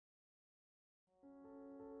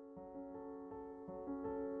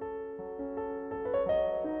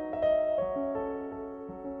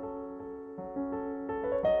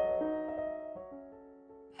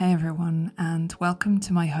everyone, and welcome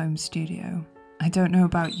to my home studio. I don't know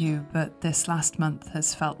about you, but this last month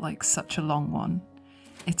has felt like such a long one.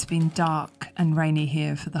 It's been dark and rainy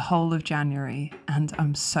here for the whole of January, and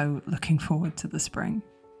I'm so looking forward to the spring.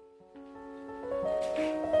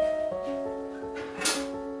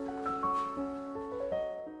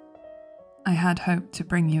 I had hoped to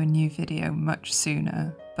bring you a new video much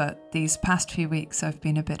sooner, but these past few weeks I've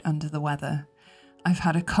been a bit under the weather. I've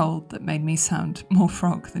had a cold that made me sound more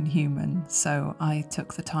frog than human, so I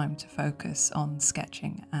took the time to focus on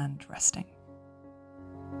sketching and resting.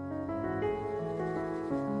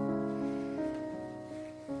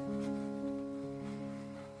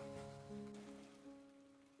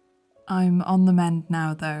 I'm on the mend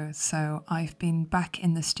now though, so I've been back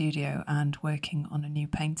in the studio and working on a new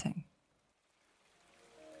painting.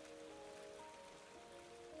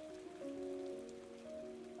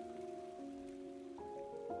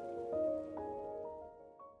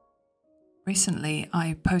 Recently,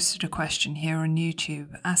 I posted a question here on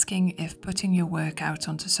YouTube asking if putting your work out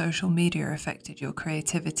onto social media affected your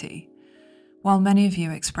creativity. While many of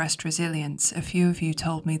you expressed resilience, a few of you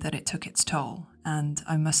told me that it took its toll, and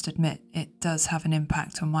I must admit it does have an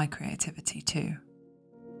impact on my creativity too.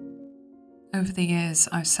 Over the years,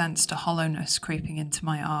 I've sensed a hollowness creeping into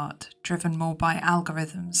my art, driven more by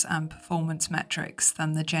algorithms and performance metrics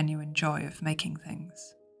than the genuine joy of making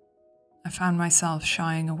things. I found myself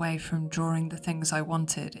shying away from drawing the things I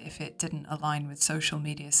wanted if it didn't align with social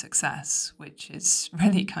media success, which is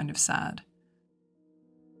really kind of sad.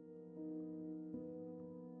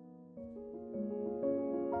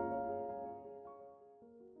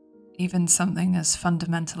 Even something as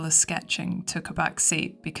fundamental as sketching took a back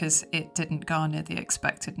seat because it didn't garner the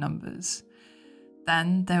expected numbers.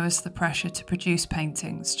 Then there was the pressure to produce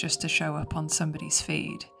paintings just to show up on somebody's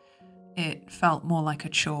feed. It felt more like a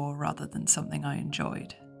chore rather than something I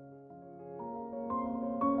enjoyed.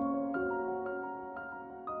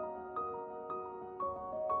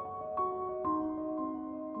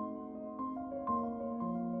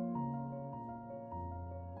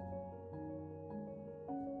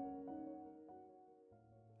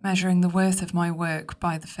 Measuring the worth of my work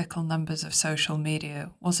by the fickle numbers of social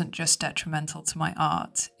media wasn't just detrimental to my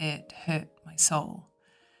art, it hurt my soul.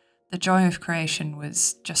 The joy of creation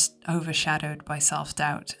was just overshadowed by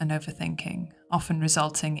self-doubt and overthinking, often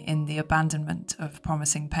resulting in the abandonment of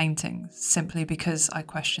promising paintings simply because I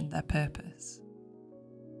questioned their purpose.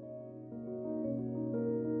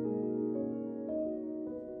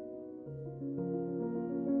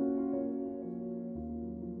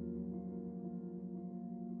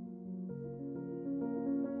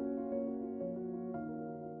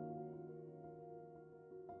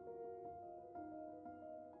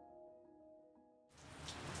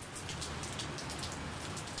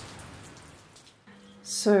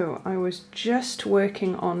 So I was just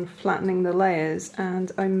working on flattening the layers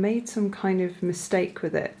and I made some kind of mistake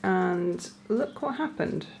with it, and look what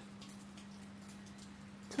happened.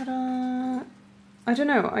 Ta-da! I don't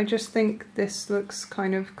know, I just think this looks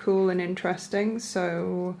kind of cool and interesting,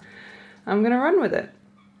 so I'm gonna run with it.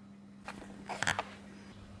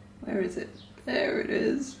 Where is it? There it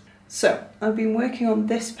is. So, I've been working on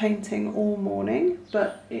this painting all morning,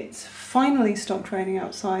 but it's finally stopped raining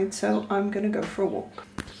outside, so I'm gonna go for a walk.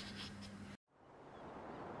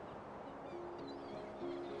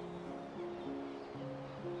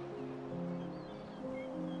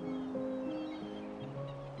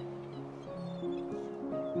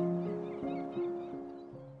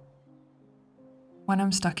 When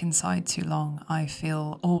I'm stuck inside too long, I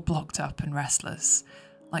feel all blocked up and restless,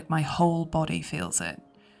 like my whole body feels it.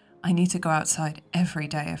 I need to go outside every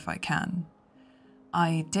day if I can.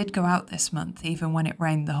 I did go out this month even when it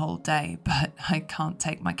rained the whole day, but I can't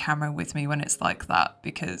take my camera with me when it's like that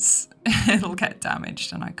because it'll get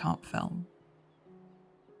damaged and I can't film.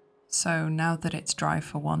 So now that it's dry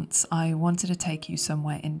for once, I wanted to take you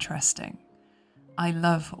somewhere interesting. I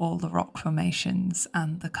love all the rock formations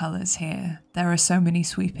and the colours here. There are so many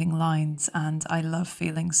sweeping lines and I love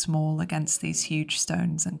feeling small against these huge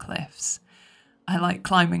stones and cliffs. I like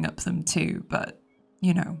climbing up them too, but,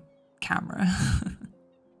 you know, camera.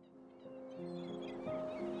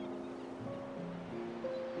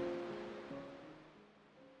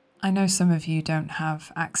 I know some of you don't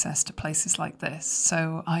have access to places like this,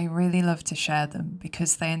 so I really love to share them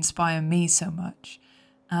because they inspire me so much,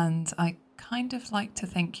 and I kind of like to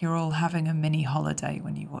think you're all having a mini holiday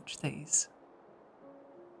when you watch these.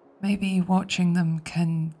 Maybe watching them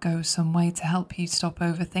can go some way to help you stop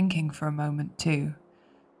overthinking for a moment too.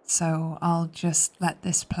 So I'll just let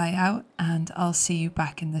this play out and I'll see you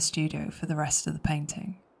back in the studio for the rest of the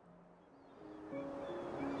painting.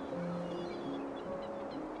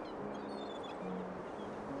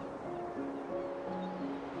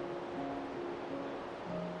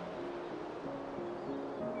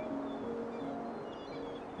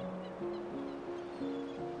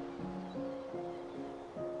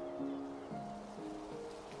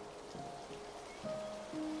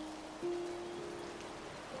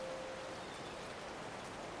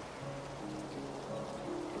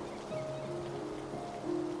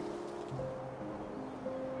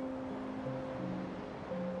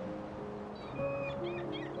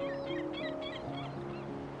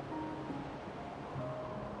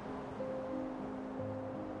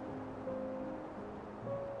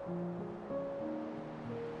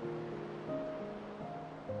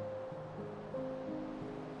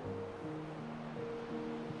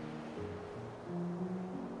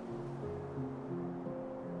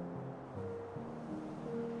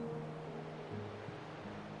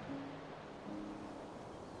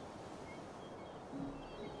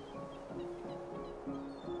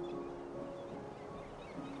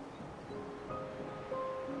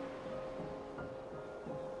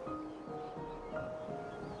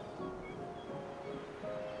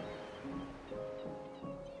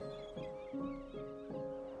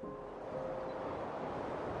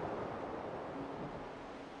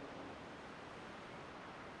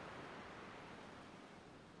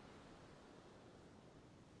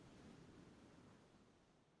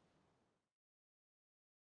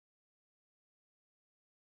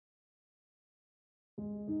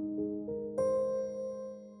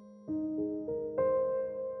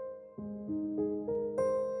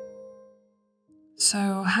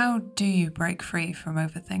 So, how do you break free from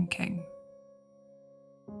overthinking?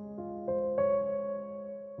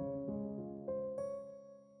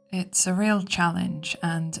 It's a real challenge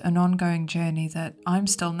and an ongoing journey that I'm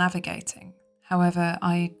still navigating. However,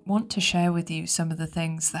 I want to share with you some of the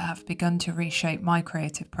things that have begun to reshape my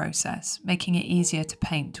creative process, making it easier to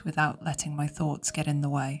paint without letting my thoughts get in the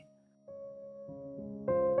way.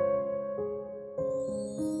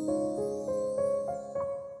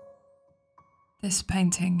 This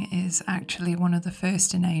painting is actually one of the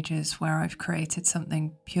first in ages where I've created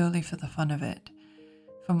something purely for the fun of it.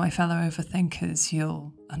 For my fellow overthinkers,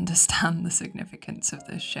 you'll understand the significance of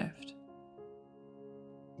this shift.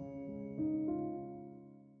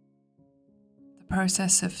 The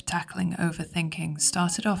process of tackling overthinking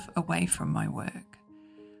started off away from my work.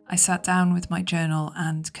 I sat down with my journal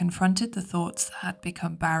and confronted the thoughts that had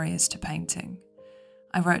become barriers to painting.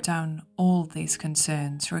 I wrote down all these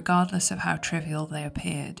concerns, regardless of how trivial they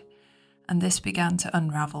appeared, and this began to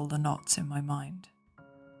unravel the knots in my mind.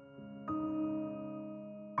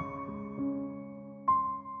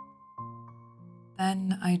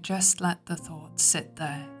 Then I just let the thoughts sit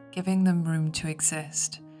there, giving them room to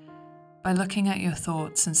exist. By looking at your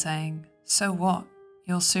thoughts and saying, "So what?"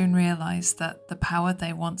 you'll soon realize that the power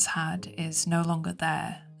they once had is no longer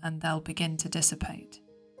there, and they'll begin to dissipate.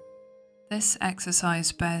 This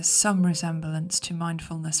exercise bears some resemblance to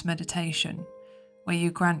mindfulness meditation, where you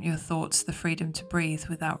grant your thoughts the freedom to breathe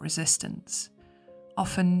without resistance.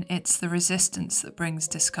 Often it's the resistance that brings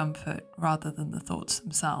discomfort rather than the thoughts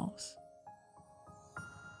themselves.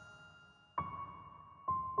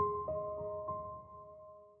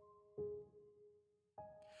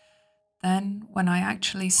 Then, when I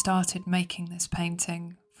actually started making this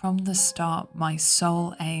painting, from the start my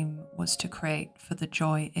sole aim was to create for the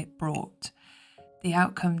joy it brought. The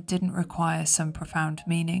outcome didn't require some profound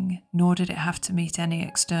meaning, nor did it have to meet any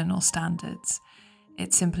external standards.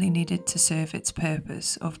 It simply needed to serve its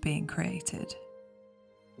purpose of being created.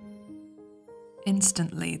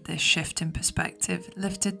 Instantly, this shift in perspective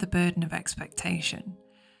lifted the burden of expectation.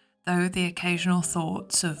 Though the occasional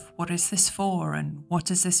thoughts of "what is this for" and "what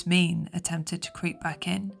does this mean" attempted to creep back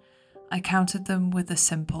in, I countered them with a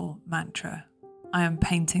simple mantra: I am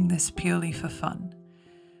painting this purely for fun.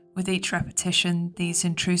 With each repetition, these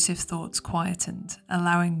intrusive thoughts quietened,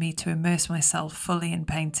 allowing me to immerse myself fully in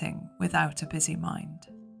painting without a busy mind.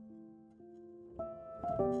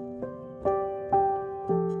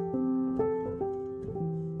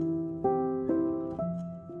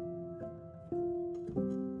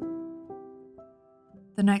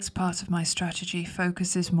 The next part of my strategy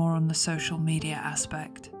focuses more on the social media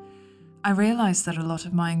aspect. I realised that a lot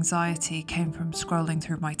of my anxiety came from scrolling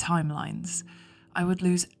through my timelines. I would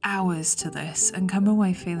lose hours to this and come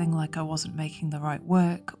away feeling like I wasn't making the right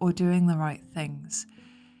work or doing the right things.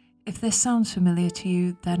 If this sounds familiar to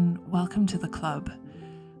you, then welcome to the club.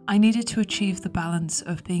 I needed to achieve the balance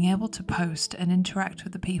of being able to post and interact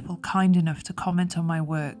with the people kind enough to comment on my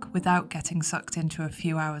work without getting sucked into a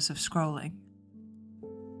few hours of scrolling.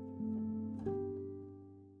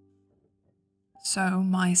 So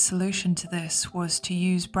my solution to this was to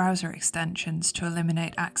use browser extensions to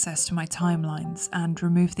eliminate access to my timelines and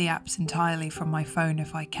remove the apps entirely from my phone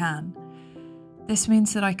if I can. This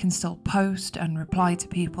means that I can still post and reply to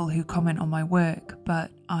people who comment on my work, but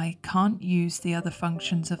I can't use the other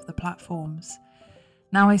functions of the platforms.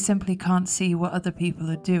 Now I simply can't see what other people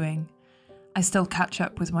are doing. I still catch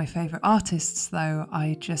up with my favourite artists, though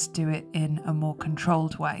I just do it in a more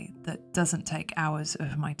controlled way that doesn't take hours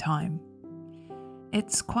of my time.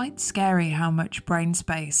 It's quite scary how much brain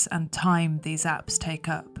space and time these apps take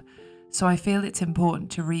up, so I feel it's important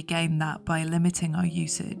to regain that by limiting our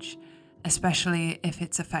usage, especially if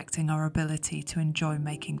it's affecting our ability to enjoy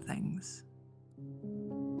making things.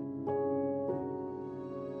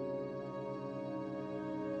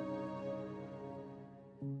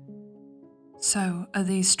 So, are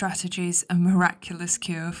these strategies a miraculous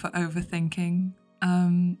cure for overthinking?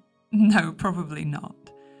 No, probably not.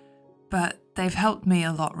 But they've helped me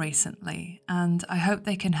a lot recently, and I hope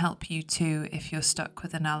they can help you too if you're stuck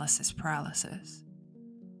with analysis paralysis.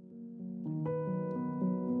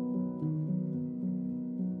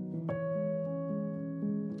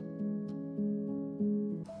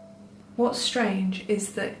 What's strange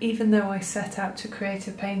is that even though I set out to create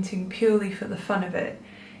a painting purely for the fun of it,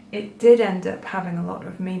 it did end up having a lot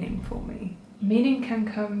of meaning for me. Meaning can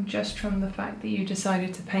come just from the fact that you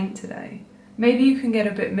decided to paint today. Maybe you can get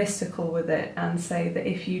a bit mystical with it and say that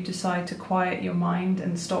if you decide to quiet your mind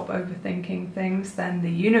and stop overthinking things, then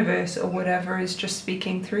the universe or whatever is just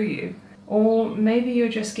speaking through you. Or maybe you're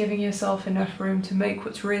just giving yourself enough room to make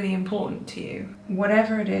what's really important to you.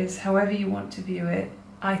 Whatever it is, however you want to view it,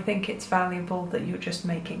 I think it's valuable that you're just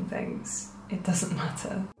making things. It doesn't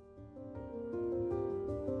matter.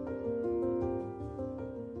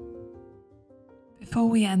 Before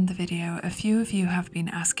we end the video, a few of you have been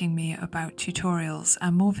asking me about tutorials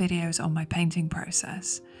and more videos on my painting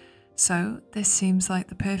process. So this seems like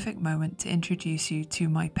the perfect moment to introduce you to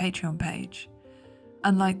my Patreon page.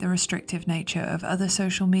 Unlike the restrictive nature of other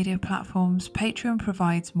social media platforms, Patreon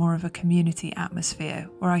provides more of a community atmosphere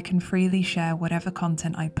where I can freely share whatever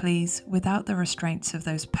content I please without the restraints of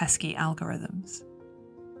those pesky algorithms.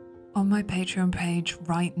 On my Patreon page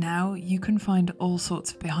right now, you can find all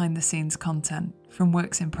sorts of behind the scenes content, from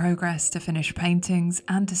works in progress to finished paintings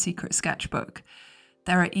and a secret sketchbook.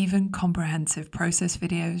 There are even comprehensive process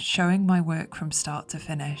videos showing my work from start to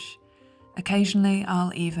finish. Occasionally,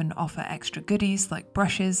 I'll even offer extra goodies like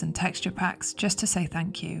brushes and texture packs just to say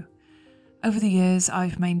thank you. Over the years,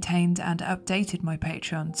 I've maintained and updated my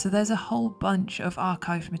Patreon, so there's a whole bunch of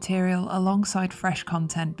archived material alongside fresh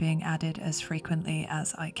content being added as frequently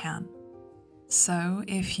as I can. So,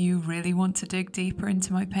 if you really want to dig deeper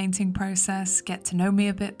into my painting process, get to know me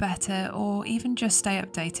a bit better, or even just stay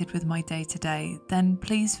updated with my day-to-day, then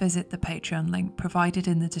please visit the Patreon link provided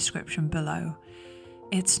in the description below.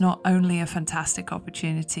 It's not only a fantastic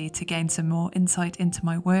opportunity to gain some more insight into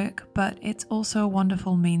my work, but it's also a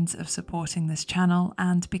wonderful means of supporting this channel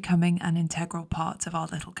and becoming an integral part of our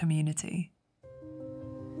little community.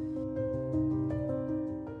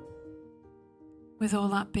 With all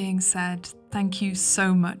that being said, thank you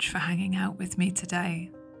so much for hanging out with me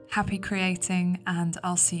today. Happy creating, and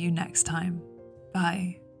I'll see you next time.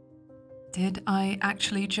 Bye. Did I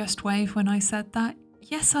actually just wave when I said that?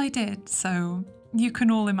 Yes, I did, so you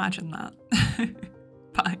can all imagine that.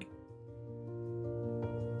 Bye.